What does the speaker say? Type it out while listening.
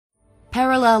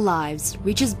Parallel Lives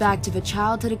reaches back to the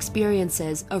childhood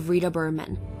experiences of Rita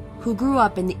Berman, who grew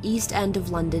up in the East End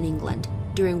of London, England,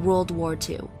 during World War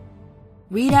II.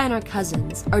 Rita and her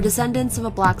cousins are descendants of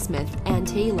a blacksmith and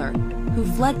tailor who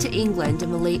fled to England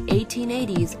in the late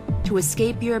 1880s to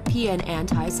escape European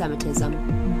anti-Semitism.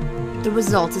 The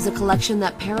result is a collection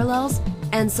that parallels,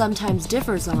 and sometimes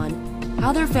differs on,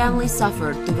 how their family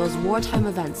suffered through those wartime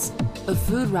events of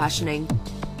food rationing,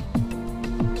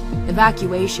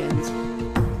 evacuations,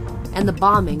 and the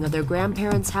bombing of their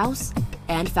grandparents' house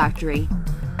and factory.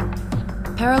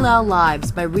 Parallel Lives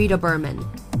by Rita Berman.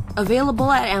 Available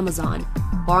at Amazon,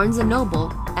 Barnes &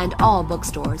 Noble, and all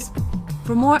bookstores.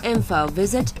 For more info,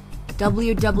 visit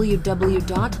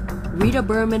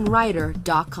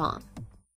www.ritabermanwriter.com.